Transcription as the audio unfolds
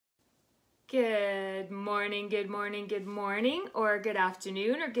Good morning, good morning, good morning, or good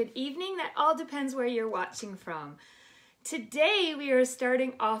afternoon, or good evening. That all depends where you're watching from. Today we are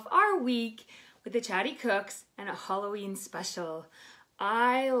starting off our week with the Chatty Cooks and a Halloween special.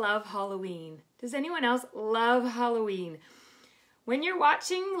 I love Halloween. Does anyone else love Halloween? When you're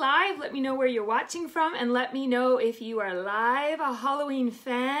watching live, let me know where you're watching from and let me know if you are live a Halloween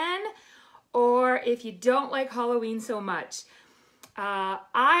fan or if you don't like Halloween so much.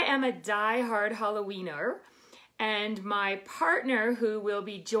 I am a die-hard Halloweener, and my partner, who will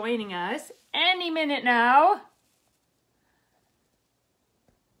be joining us any minute now,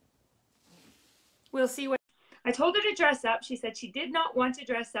 we'll see what. I told her to dress up. She said she did not want to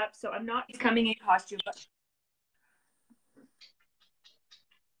dress up, so I'm not coming in costume. But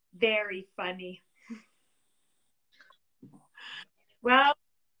very funny. Well,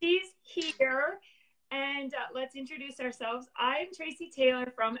 she's here. And let's introduce ourselves. I'm Tracy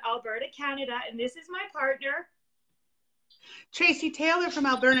Taylor from Alberta, Canada, and this is my partner. Tracy Taylor from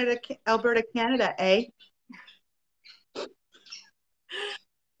Alberta, Canada, eh?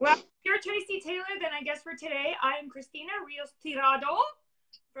 Well, if you're Tracy Taylor, then I guess for today, I'm Cristina Rios Tirado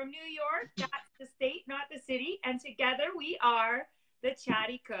from New York. That's the state, not the city. And together we are the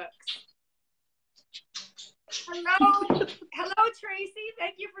Chatty Cooks. Hello. Hello, Tracy.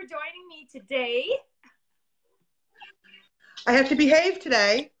 Thank you for joining me today. I have to behave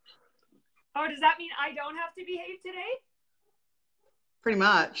today. Oh, does that mean I don't have to behave today? Pretty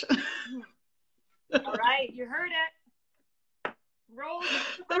much. All right, you heard it. Roll.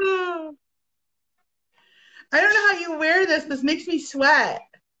 I don't know how you wear this. This makes me sweat.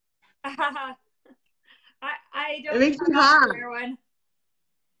 I don't. It makes me hot. Wear one.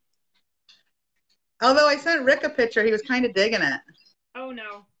 Although I sent Rick a picture, he was kind of digging it. Oh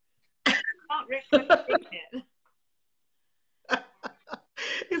no, not Rick digging it.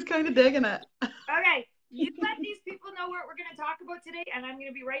 He's kind of digging it. Okay, you let these people know what we're going to talk about today, and I'm going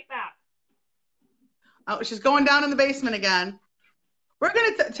to be right back. Oh, she's going down in the basement again. We're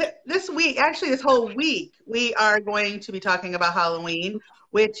going to, this week, actually this whole week, we are going to be talking about Halloween,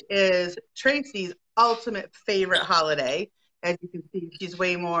 which is Tracy's ultimate favorite holiday. As you can see, she's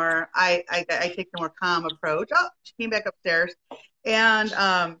way more, I take the more calm approach. Oh, she came back upstairs. And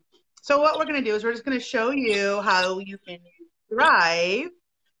so what we're going to do is we're just going to show you how you can Thrive,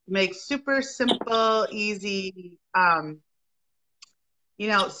 make super simple, easy,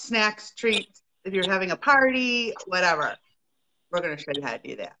 snacks, treats, if you're having a party, whatever. We're going to show you how to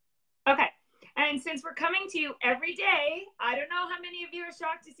do that. Okay. And since we're coming to you every day, I don't know how many of you are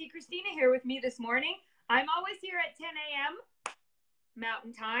shocked to see Cristina here with me this morning. I'm always here at 10 a.m.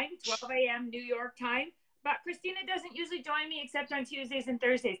 Mountain Time, 12 a.m. New York time. But Cristina doesn't usually join me except on Tuesdays and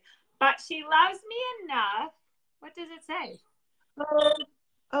Thursdays. But she loves me enough. What does it say?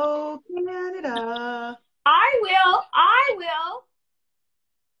 Oh, Canada. I will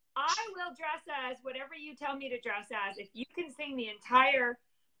dress as whatever you tell me to dress as. If you can sing the entire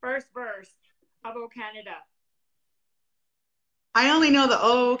first verse of Oh Canada. I only know the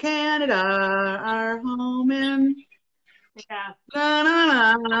Oh Canada, our home in. Yeah. Na,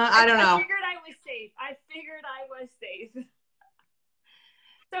 na, na. I don't know. I figured I was safe.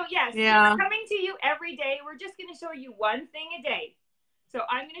 So yes, yeah. We're coming to you every day. We're just going to show you one thing a day. So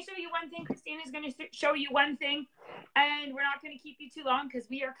I'm going to show you one thing. Christina's going to show you one thing. And we're not going to keep you too long because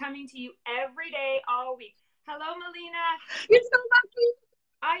we are coming to you every day, all week. Hello, Melina. You're so lucky.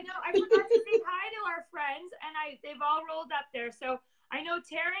 I know. I forgot to say hi to our friends, and they've all rolled up there. So I know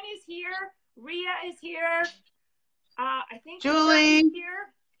Taryn is here. Ria is here. I think Julie is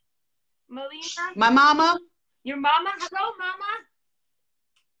here. Melina. My mama. Your mama. Hello, mama.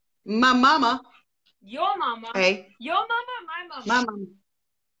 My mama. Your mama. Hey. Your mama, my mama. My mama.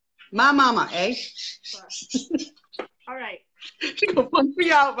 My mama, eh? All right. She's going to punch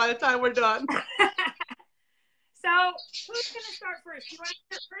me out by the time we're done. So, who's going to start first? You want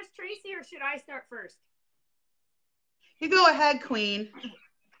to start first, Tracy, or should I start first? You go ahead, Queen.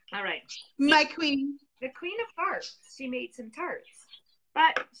 All right. My queen. The Queen of Tarts. She made some tarts.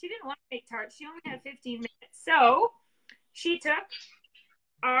 But she didn't want to make tarts. She only had 15 minutes. So, she took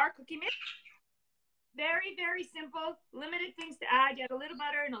our cookie mix. Very, very simple. Limited things to add. You add a little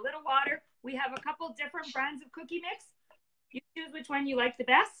butter and a little water. We have a couple different brands of cookie mix. You choose which one you like the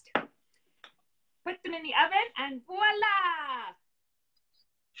best. Put them in the oven and voila!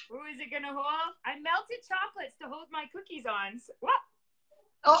 Who is it going to hold? I melted chocolates to hold my cookies on. So, what?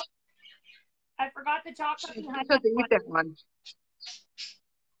 Oh. I forgot the chocolate behind that one.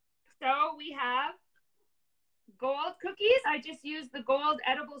 So we have gold cookies. I just used the gold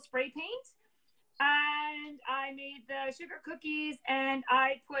edible spray paint. And I made the sugar cookies and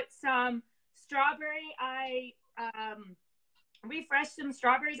I put some Strawberry, I refreshed some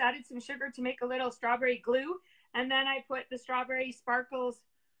strawberries, added some sugar to make a little strawberry glue, and then I put the strawberry sparkles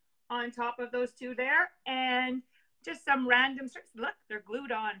on top of those two there, and just some random, look, they're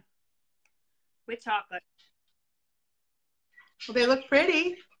glued on with chocolate. Well, they look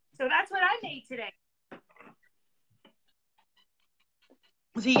pretty. So that's what I made today.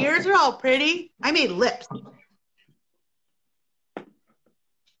 See, yours are all pretty. I made lips.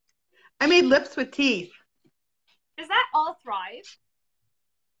 I made lips with teeth. Is that all Thrive?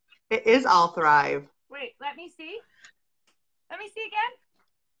 It is all Thrive. Wait, let me see. Let me see again.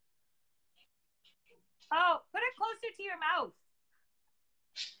 Oh, put it closer to your mouth.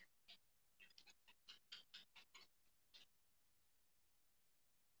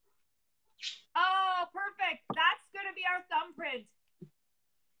 Oh, perfect. That's going to be our thumbprint.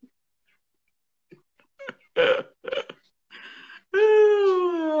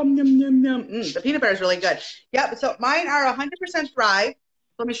 Ooh, yum, yum, yum. The peanut butter is really good. Yep, so mine are 100% Thrive.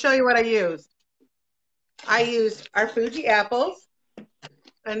 Let me show you what I used. I used our Fuji apples,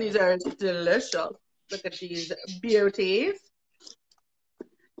 and these are delicious. Look at these beauties.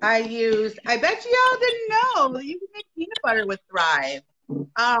 I bet you all didn't know, you can make peanut butter with Thrive.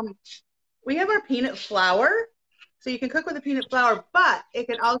 We have our peanut flour, so you can cook with the peanut flour, but it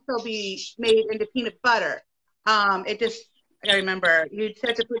can also be made into peanut butter. I gotta remember, you just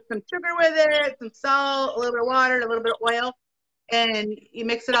have to put some sugar with it, some salt, a little bit of water, a little bit of oil, and you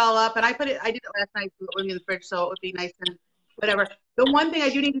mix it all up. And I did it last night, so it would be in the fridge, so it would be nice and whatever. The one thing I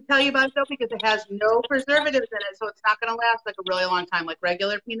do need to tell you about, though, because it has no preservatives in it, so it's not gonna last like a really long time, like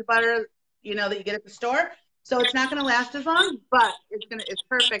regular peanut butter, that you get at the store. So it's not gonna last as long, but it's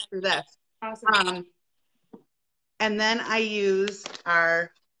perfect for this. Awesome. And then I used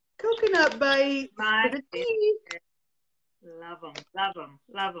our coconut bites for the tea. Love them, love them,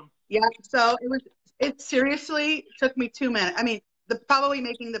 love them. Yeah, so it seriously took me 2 minutes. I mean, probably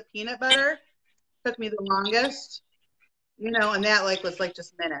making the peanut butter took me the longest, and that was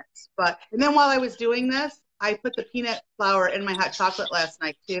just minutes. And then while I was doing this, I put the peanut flour in my hot chocolate last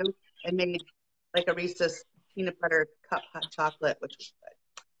night too, and made like a Reese's peanut butter cup hot chocolate, which was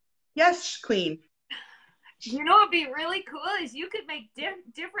good. Yes, Queen. What'd be really cool is you could make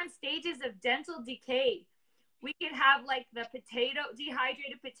different stages of dental decay. We could have like the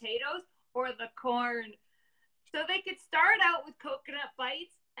dehydrated potatoes or the corn. So they could start out with coconut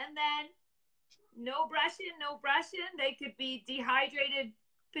bites and then no brushing. They could be dehydrated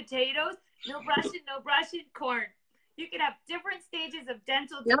potatoes, no brushing, corn. You could have different stages of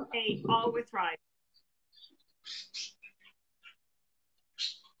dental decay, all with Thrive.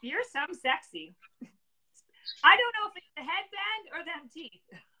 You're some sexy. I don't know if it's the headband or them teeth.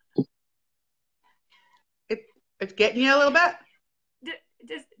 It's getting you a little bit.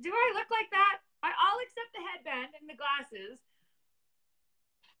 Do I look like that? I'll accept the headband and the glasses.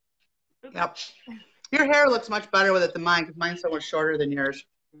 Okay. Yep. Your hair looks much better with it than mine because mine's so much shorter than yours.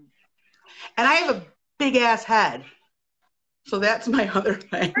 And I have a big ass head. So that's my other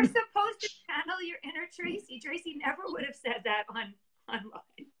thing. You're supposed to channel your inner Tracy. Tracy never would have said that online.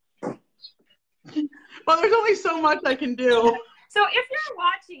 Well, there's only so much I can do. So if you're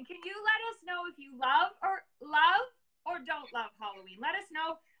watching, can you let us know if you love or don't love Halloween? Let us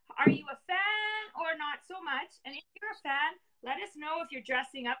know. Are you a fan or not so much? And if you're a fan, let us know if you're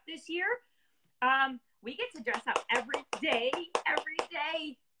dressing up this year. We get to dress up every day.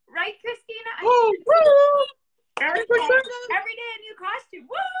 Right, Christina? Woo, woo. Every day a new costume.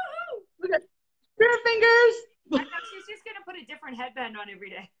 Woo! Look at your fingers. I know, she's just going to put a different headband on every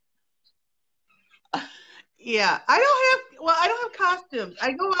day. Yeah, I don't have costumes.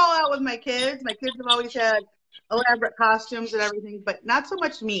 I go all out with my kids. My kids have always had elaborate costumes and everything, but not so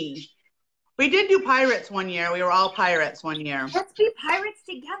much me. We did do pirates one year. We were all pirates one year. Let's be pirates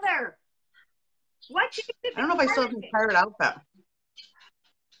together. I don't know if I still have a pirate outfit.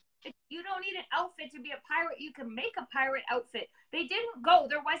 You don't need an outfit to be a pirate. You can make a pirate outfit. They didn't go.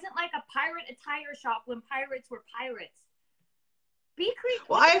 There wasn't like a pirate attire shop when pirates were pirates. Be creative.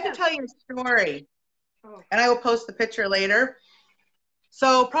 Well, I have to tell you a story. Oh. And I will post the picture later.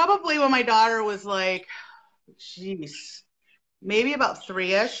 So probably when my daughter was like, maybe about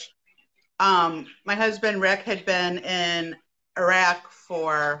 3-ish, my husband Rick had been in Iraq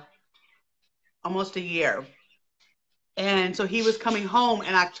for almost a year. And so he was coming home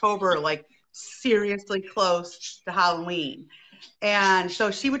in October, like seriously close to Halloween. And so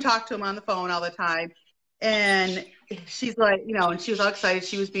she would talk to him on the phone all the time. And she's like, and she was all excited.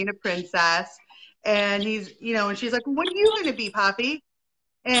 She was being a princess. And he's, and she's like, what are you going to be, Poppy?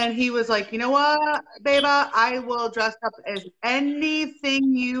 And he was like, you know what, Beba, I will dress up as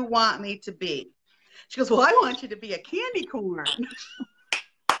anything you want me to be. She goes, well, I want you to be a candy corn.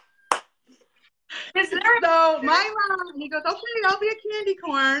 So my mom, he goes, okay, I'll be a candy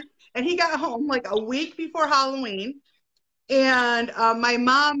corn. And he got home like a week before Halloween. And my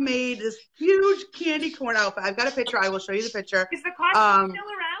mom made this huge candy corn outfit. I've got a picture. I will show you the picture. Is the costume still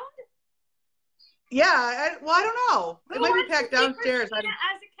around? Yeah. I don't know. It might be packed downstairs. As a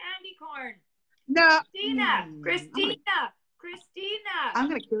candy corn. No. Christina. I'm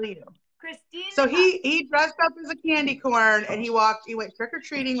going to kill you. Christina. So he dressed up as a candy corn and he went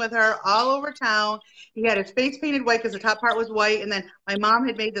trick-or-treating with her all over town. He had his face painted white because the top part was white. And then my mom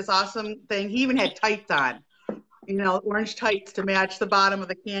had made this awesome thing. He even had tights on, you know, orange tights to match the bottom of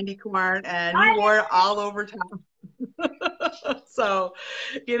the candy corn. And he wore it all over town. So,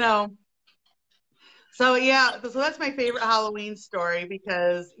 you know, so yeah, so that's my favorite Halloween story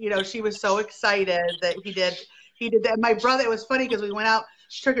because, you know, she was so excited that he did that. My brother, it was funny because we went out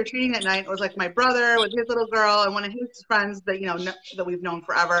trick-or-treating that night. It was like my brother with his little girl and one of his friends that, you know, that we've known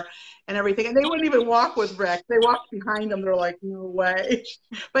forever and everything. And they wouldn't even walk with Rick. They walked behind him. They're like, no way.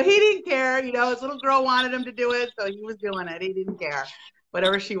 But he didn't care. You know, his little girl wanted him to do it, so he was doing it. He didn't care.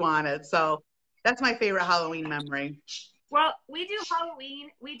 Whatever she wanted. So that's my favorite Halloween memory. Well, we do Halloween.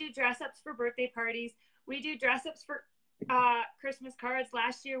 We do dress-ups for birthday parties. We do dress-ups for Christmas cards.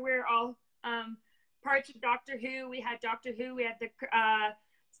 Last year, we were all parts of Doctor Who. We had Doctor Who. We had the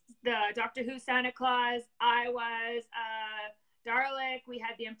Doctor Who Santa Claus. I was Dalek. We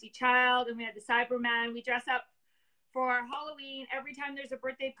had the Empty Child, and we had the Cyberman. We dress up for Halloween. Every time there's a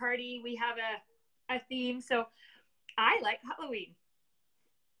birthday party, we have a theme. So I like Halloween.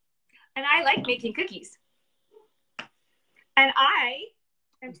 And I like making cookies. And I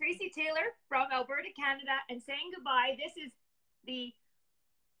am Tracy Taylor from Alberta, Canada, and saying goodbye. This is the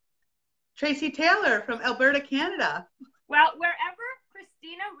Tracy Taylor from Alberta, Canada. Well, wherever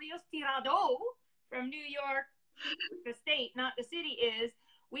Christina Rios Tirado from New York, the state, not the city, is,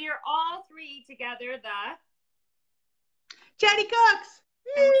 we are all three together, the Chatty Cooks.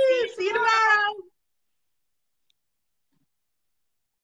 See you